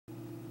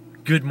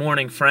Good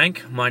morning,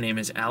 Frank. My name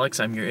is Alex.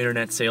 I'm your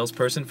internet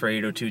salesperson for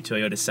 802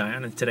 Toyota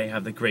Scion, and today I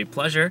have the great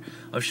pleasure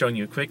of showing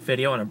you a quick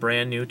video on a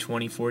brand new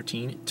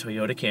 2014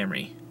 Toyota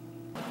Camry.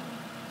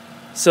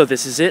 So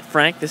this is it,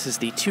 Frank. This is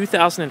the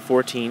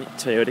 2014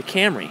 Toyota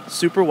Camry.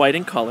 Super white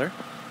in color.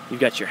 You've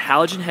got your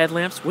halogen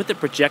headlamps with the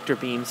projector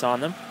beams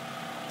on them,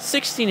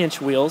 16-inch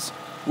wheels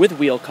with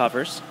wheel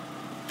covers,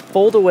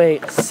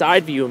 fold-away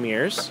side view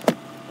mirrors.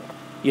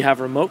 You have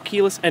remote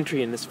keyless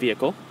entry in this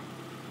vehicle.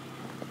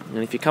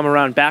 And if you come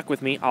around back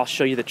with me, I'll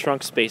show you the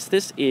trunk space.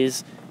 This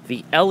is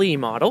the LE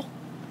model.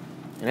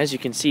 And as you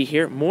can see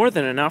here, more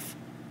than enough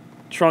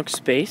trunk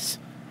space.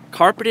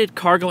 Carpeted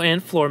cargo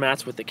and floor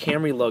mats with the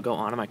Camry logo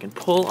on them. I can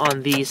pull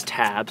on these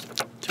tabs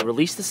to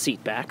release the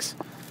seat backs.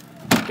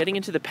 Getting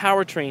into the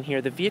powertrain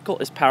here, the vehicle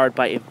is powered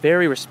by a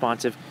very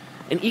responsive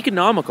and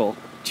economical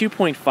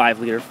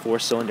 2.5-liter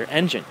four-cylinder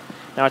engine.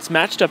 Now it's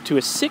matched up to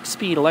a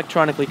 6-speed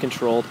electronically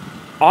controlled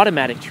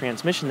automatic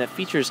transmission that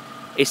features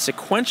a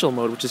sequential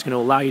mode, which is going to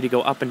allow you to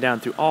go up and down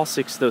through all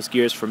 6 of those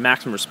gears for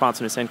maximum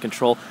responsiveness and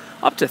control,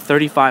 up to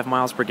 35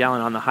 miles per gallon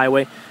on the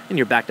highway, and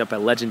you're backed up by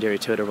legendary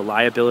Toyota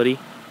reliability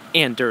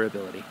and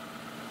durability.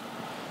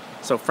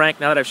 So Frank,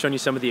 now that I've shown you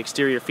some of the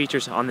exterior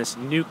features on this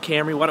new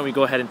Camry, why don't we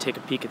go ahead and take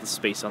a peek at the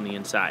space on the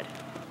inside.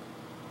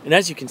 And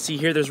as you can see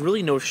here, there's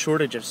really no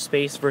shortage of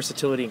space,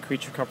 versatility, and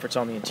creature comforts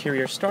on the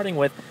interior, starting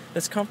with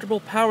this comfortable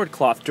powered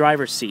cloth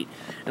driver's seat.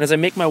 And as I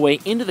make my way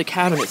into the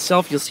cabin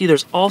itself, you'll see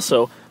there's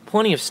also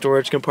plenty of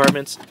storage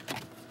compartments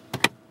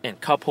and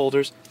cup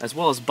holders, as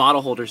well as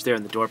bottle holders there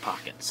in the door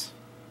pockets.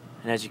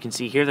 And as you can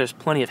see here, there's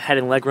plenty of head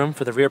and leg room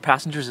for the rear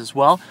passengers as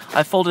well.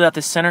 I folded out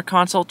this center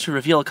console to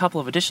reveal a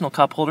couple of additional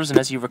cup holders, and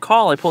as you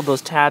recall, I pulled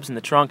those tabs in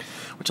the trunk,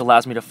 which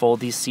allows me to fold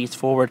these seats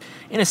forward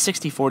in a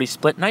 60-40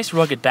 split. Nice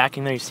rugged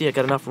backing there. You see I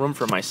got enough room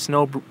for my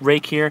snow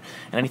rake here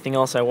and anything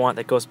else I want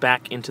that goes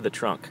back into the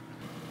trunk.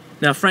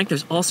 Now, Frank,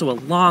 there's also a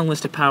long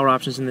list of power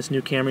options in this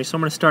new Camry, so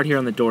I'm going to start here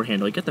on the door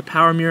handle. You get the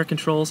power mirror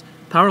controls,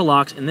 power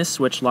locks, and this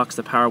switch locks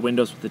the power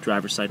windows with the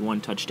driver's side one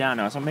touch down.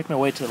 Now, as I make my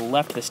way to the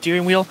left of the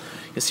steering wheel,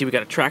 you'll see we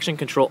got a traction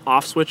control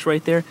off switch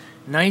right there.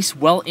 Nice,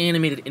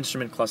 well-animated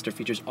instrument cluster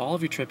features all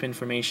of your trip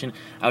information,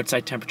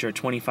 outside temperature at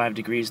 25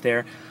 degrees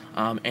there,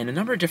 and a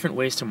number of different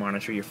ways to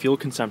monitor your fuel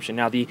consumption.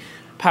 Now, the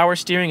power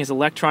steering is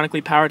electronically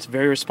powered. It's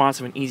very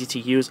responsive and easy to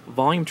use.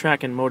 Volume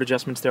track and mode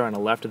adjustments there on the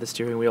left of the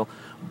steering wheel.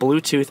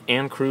 Bluetooth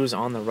and cruise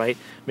on the right.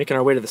 Making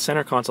our way to the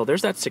center console,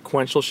 there's that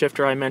sequential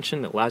shifter I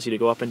mentioned that allows you to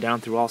go up and down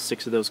through all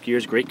 6 of those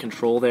gears. Great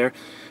control there.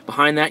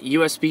 Behind that,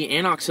 USB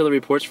and auxiliary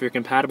ports for your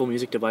compatible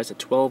music device, a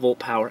 12-volt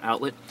power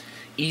outlet.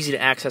 Easy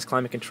to access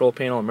climate control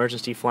panel,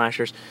 emergency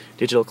flashers,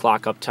 digital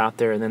clock up top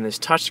there, and then this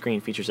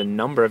touchscreen features a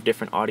number of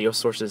different audio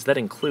sources that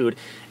include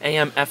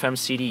AM, FM,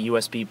 CD,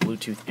 USB,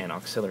 Bluetooth, and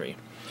auxiliary.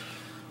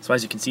 So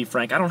as you can see,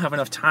 Frank, I don't have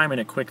enough time in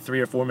a quick 3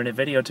 or 4 minute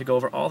video to go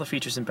over all the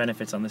features and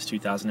benefits on this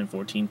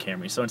 2014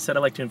 Camry. So instead,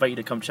 I'd like to invite you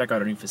to come check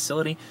out our new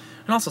facility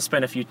and also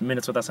spend a few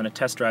minutes with us on a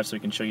test drive so we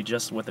can show you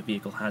just what the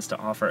vehicle has to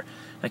offer.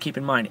 Now keep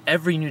in mind,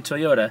 every new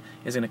Toyota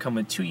is going to come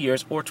with 2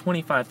 years or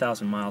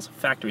 25,000 miles of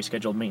factory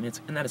scheduled maintenance,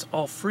 and that is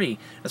all free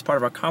as part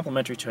of our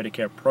complimentary Toyota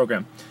Care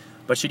program.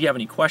 But should you have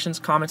any questions,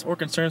 comments, or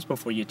concerns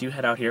before you do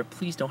head out here,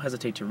 please don't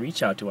hesitate to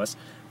reach out to us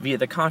via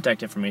the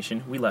contact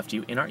information we left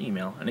you in our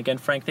email. And again,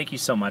 Frank, thank you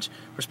so much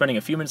for spending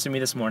a few minutes with me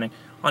this morning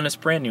on this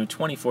brand new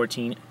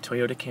 2014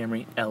 Toyota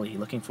Camry LE.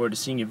 Looking forward to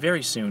seeing you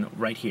very soon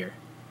right here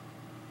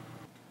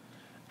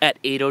at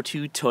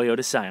 802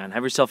 Toyota Scion.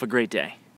 Have yourself a great day.